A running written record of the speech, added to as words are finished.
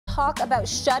talk about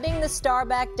shutting the star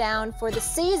back down for the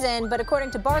season, but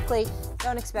according to Barkley,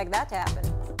 don't expect that to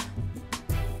happen.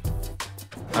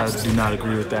 I do not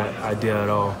agree with that idea at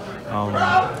all.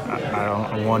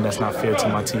 One, that's not fair to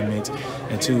my teammates,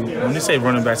 and two, when you say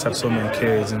running backs have so many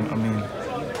carries, and I mean,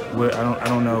 I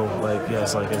don't know. Like,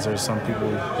 yes, like is there some people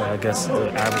that I guess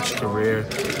the average career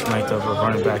length of a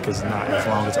running back is not as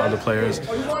long as other players.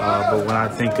 But when I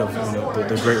think of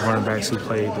the great running backs who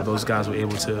played, those guys were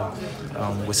able to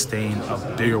withstand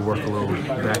a bigger workload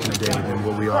back in the day than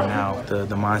what we are now.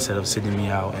 The mindset of sitting me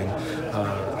out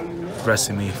and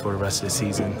resting me for the rest of the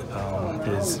season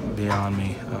is beyond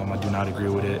me. I do not agree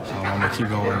with it. I'm going to keep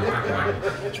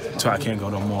going until I can't go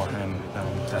no more. And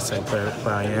that's the player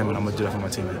I am, and I'm going to do that for my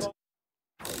teammates.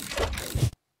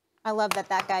 I love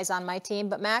that guy's on my team.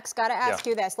 But, Max, got to ask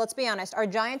you this. Let's be honest. Our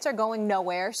Giants are going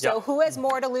nowhere. So who has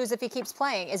more to lose if he keeps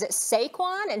playing? Is it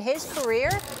Saquon and his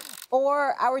career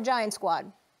or our Giant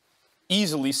squad?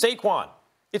 Easily Saquon.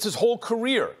 It's his whole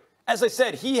career. As I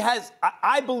said,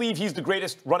 I believe he's the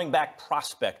greatest running back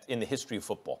prospect in the history of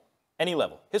football. Any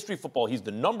level. History of football, he's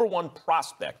the #1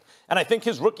 prospect. And I think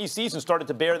his rookie season started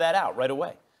to bear that out right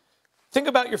away. Think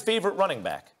about your favorite running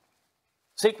back.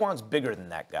 Saquon's bigger than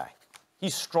that guy.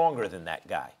 He's stronger than that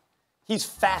guy. He's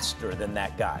faster than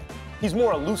that guy. He's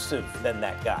more elusive than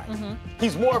that guy.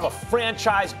 He's more of a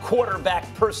franchise quarterback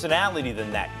personality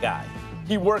than that guy.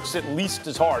 He works at least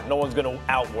as hard. No one's going to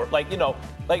outwork.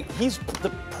 He's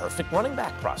the perfect running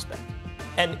back prospect.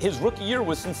 And his rookie year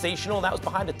was sensational, and that was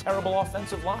behind a terrible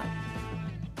offensive line.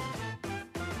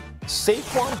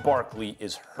 Saquon Barkley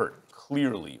is hurt.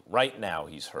 Clearly, right now,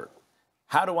 he's hurt.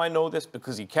 How do I know this?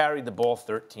 Because he carried the ball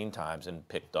 13 times and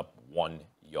picked up 1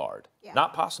 yard.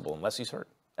 Not possible unless he's hurt.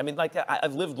 I mean, like,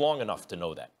 I've lived long enough to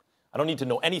know that. I don't need to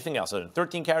know anything else other than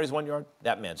 13 carries, 1 yard,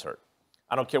 that man's hurt.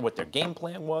 I don't care what their game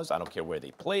plan was. I don't care where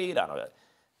they played.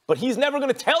 But he's never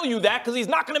going to tell you that because he's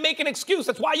not going to make an excuse.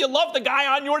 That's why you love the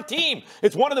guy on your team.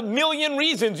 It's one of the million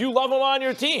reasons you love him on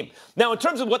your team. Now, in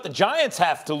terms of what the Giants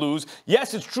have to lose,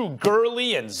 yes, it's true.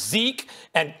 Gurley and Zeke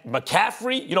and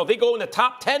McCaffrey, they go in the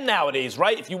top 10 nowadays,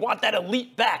 right? If you want that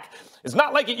elite back. It's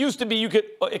not like it used to be you could,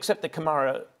 except that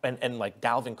Kamara and like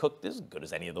Dalvin Cook, they're as good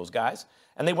as any of those guys.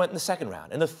 And they went in the second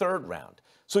round and the third round.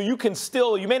 So you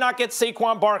may not get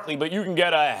Saquon Barkley, but you can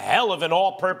get a hell of an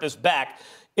all-purpose back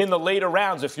in the later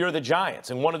rounds if you're the Giants.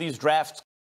 In one of these drafts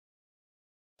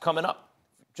coming up,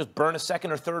 just burn a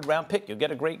second or third round pick. You'll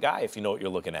get a great guy if you know what you're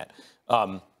looking at.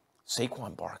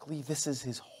 Saquon Barkley, this is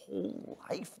his whole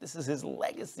life. This is his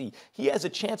legacy. He has a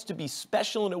chance to be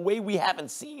special in a way we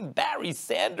haven't seen. Barry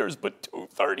Sanders, but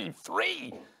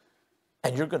 233.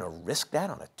 And you're going to risk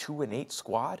that on a 2-8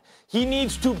 squad? He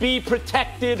needs to be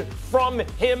protected from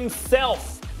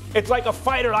himself. It's like a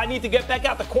fighter. I need to get back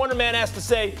out. The corner man has to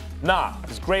say, nah,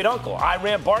 his great uncle,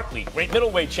 Iran Barkley, great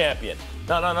middleweight champion.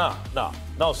 No,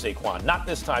 Saquon, not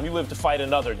this time. You live to fight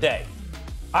another day.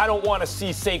 I don't want to see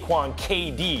Saquon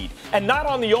KD'd. And not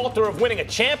on the altar of winning a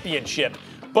championship,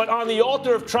 but on the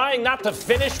altar of trying not to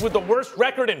finish with the worst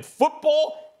record in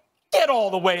football. Get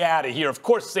all the way out of here. Of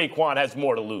course Saquon has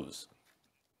more to lose.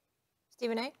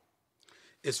 Stephen A.?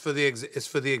 It's for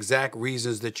the exact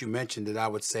reasons that you mentioned that I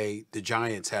would say the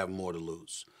Giants have more to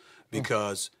lose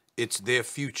because it's their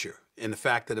future. And the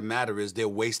fact of the matter is they're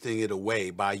wasting it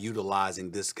away by utilizing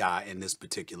this guy in this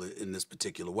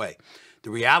particular way.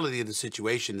 The reality of the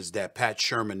situation is that Pat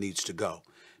Sherman needs to go.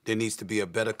 There needs to be a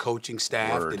better coaching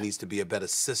staff. There needs to be a better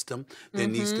system. There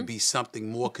needs to be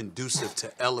something more conducive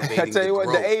to elevating I tell you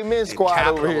what, the Amen squad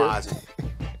over here.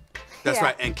 That's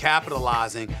right, and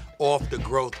capitalizing off the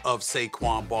growth of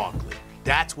Saquon Barkley.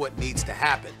 That's what needs to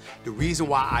happen. The reason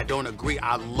why I don't agree,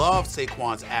 I love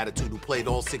Saquon's attitude, who played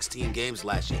all 16 games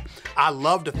last year. I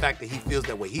love the fact that he feels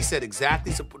that way. He said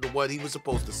exactly what he was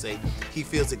supposed to say. He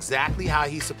feels exactly how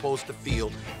he's supposed to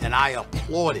feel, and I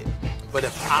applaud it. But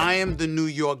if I am the New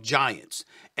York Giants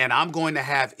and I'm going to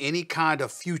have any kind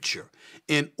of future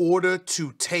in order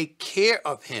to take care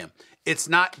of him, it's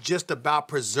not just about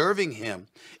preserving him.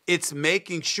 It's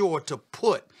making sure to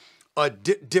put a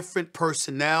different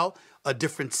personnel, a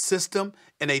different system,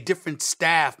 and a different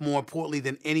staff, more importantly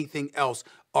than anything else,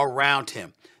 around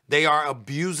him. They are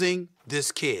abusing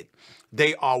this kid.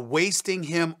 They are wasting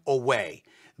him away.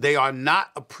 They are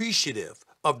not appreciative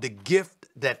of the gift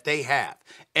that they have.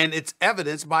 And it's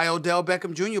evidenced by Odell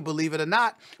Beckham Jr., believe it or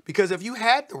not, because if you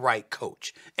had the right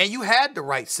coach and you had the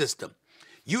right system,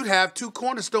 you'd have 2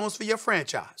 cornerstones for your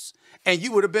franchise, and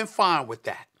you would have been fine with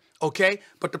that, okay?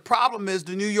 But the problem is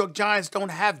the New York Giants don't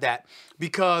have that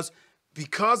because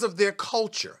because of their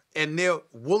culture and their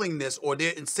willingness or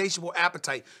their insatiable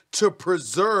appetite to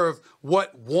preserve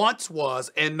what once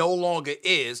was and no longer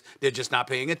is, they're just not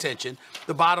paying attention.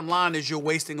 The bottom line is you're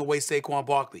wasting away Saquon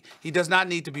Barkley. He does not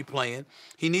need to be playing.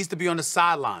 He needs to be on the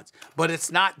sidelines. But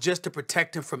it's not just to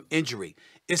protect him from injury.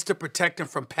 It's to protect him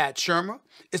from Pat Shurmur.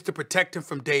 It's to protect him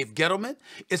from Dave Gettleman.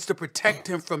 It's to protect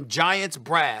him from Giants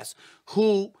brass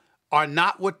who are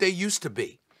not what they used to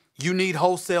be. You need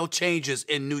wholesale changes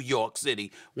in New York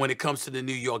City when it comes to the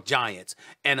New York Giants.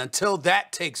 And until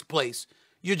that takes place,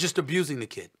 you're just abusing the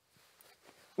kid.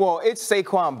 Well, it's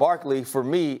Saquon Barkley for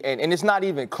me, and it's not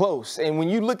even close. And when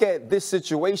you look at this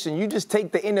situation, you just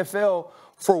take the NFL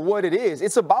for what it is.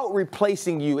 It's about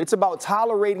replacing you. It's about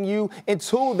tolerating you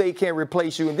until they can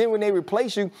replace you. And then when they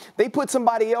replace you, they put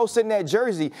somebody else in that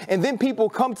jersey. And then people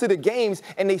come to the games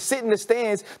and they sit in the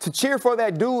stands to cheer for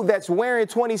that dude that's wearing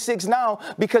 26 now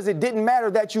because it didn't matter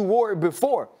that you wore it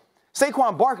before.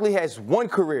 Saquon Barkley has one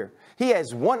career. He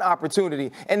has one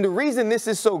opportunity. And the reason this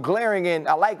is so glaring, and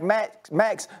I like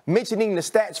Max mentioning the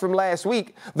stats from last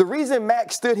week, the reason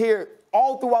Max stood here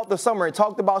all throughout the summer and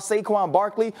talked about Saquon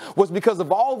Barkley was because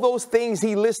of all those things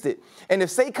he listed. And if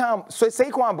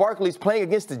Saquon Barkley's playing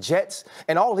against the Jets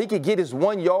and all he could get is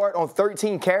 1 yard on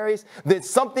 13 carries, then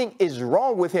something is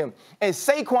wrong with him. And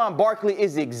Saquon Barkley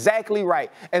is exactly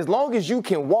right. As long as you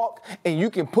can walk and you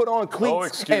can put on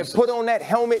cleats and put on that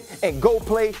helmet and go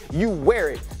play, you wear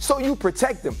it. So you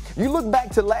protect him. You look back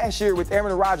to last year with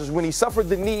Aaron Rodgers when he suffered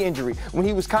the knee injury, when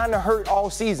he was kind of hurt all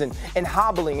season and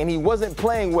hobbling and he wasn't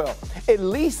playing well. At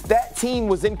least that team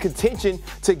was in contention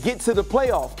to get to the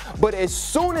playoff. But as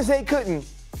soon as they couldn't,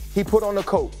 he put on a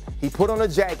coat, he put on a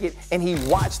jacket, and he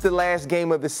watched the last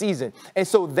game of the season. And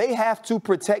so they have to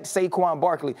protect Saquon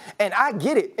Barkley. And I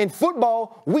get it. In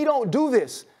football, we don't do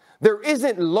this. There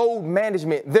isn't load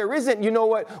management. There isn't, you know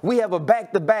what, we have a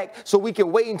back-to-back so we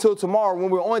can wait until tomorrow when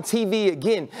we're on TV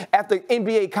again after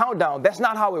NBA countdown. That's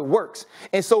not how it works.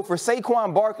 And so for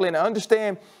Saquon Barkley, and I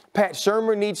understand Pat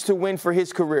Shurmur needs to win for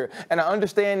his career. And I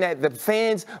understand that the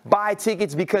fans buy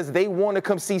tickets because they want to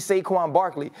come see Saquon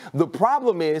Barkley. The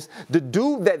problem is the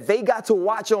dude that they got to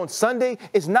watch on Sunday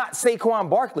is not Saquon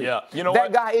Barkley. Yeah. You know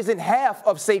that guy isn't half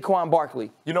of Saquon Barkley.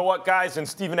 You know what, guys? And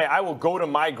Stephen A., I will go to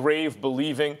my grave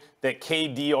believing that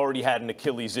KD already had an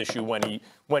Achilles issue when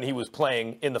he was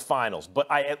playing in the finals. But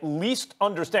I at least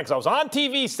understand, because I was on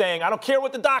TV saying, I don't care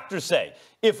what the doctors say.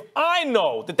 If I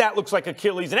know that that looks like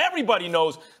Achilles and everybody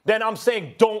knows, then I'm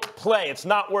saying don't play. It's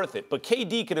not worth it. But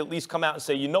KD could at least come out and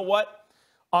say, you know what?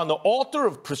 On the altar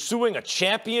of pursuing a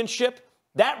championship,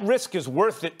 that risk is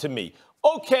worth it to me.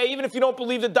 Okay, even if you don't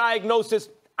believe the diagnosis,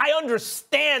 I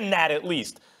understand that at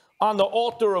least. On the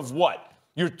altar of what?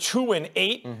 You're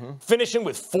 2-8, finishing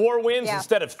with 4 wins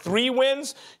instead of 3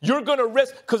 wins. You're going to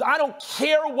risk, because I don't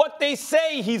care what they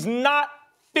say. He's not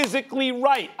physically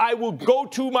right. I will go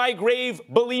to my grave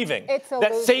believing that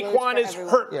Saquon is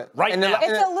hurt right now.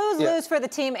 It's a lose-lose for the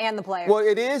team and the players. Well,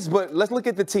 it is, but let's look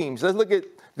at the teams. Let's look at,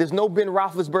 there's no Ben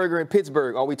Roethlisberger in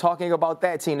Pittsburgh. Are we talking about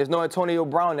that team? There's no Antonio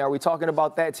Brown there. Are we talking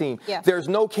about that team? Yeah. There's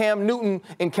no Cam Newton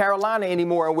in Carolina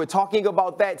anymore, and we're talking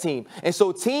about that team. And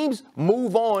so teams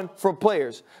move on from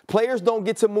players. Players don't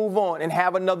get to move on and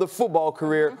have another football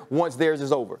career once theirs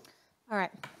is over. All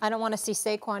right. I don't want to see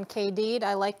Saquon KD'd.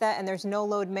 I like that. And there's no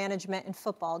load management in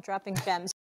football, dropping gems.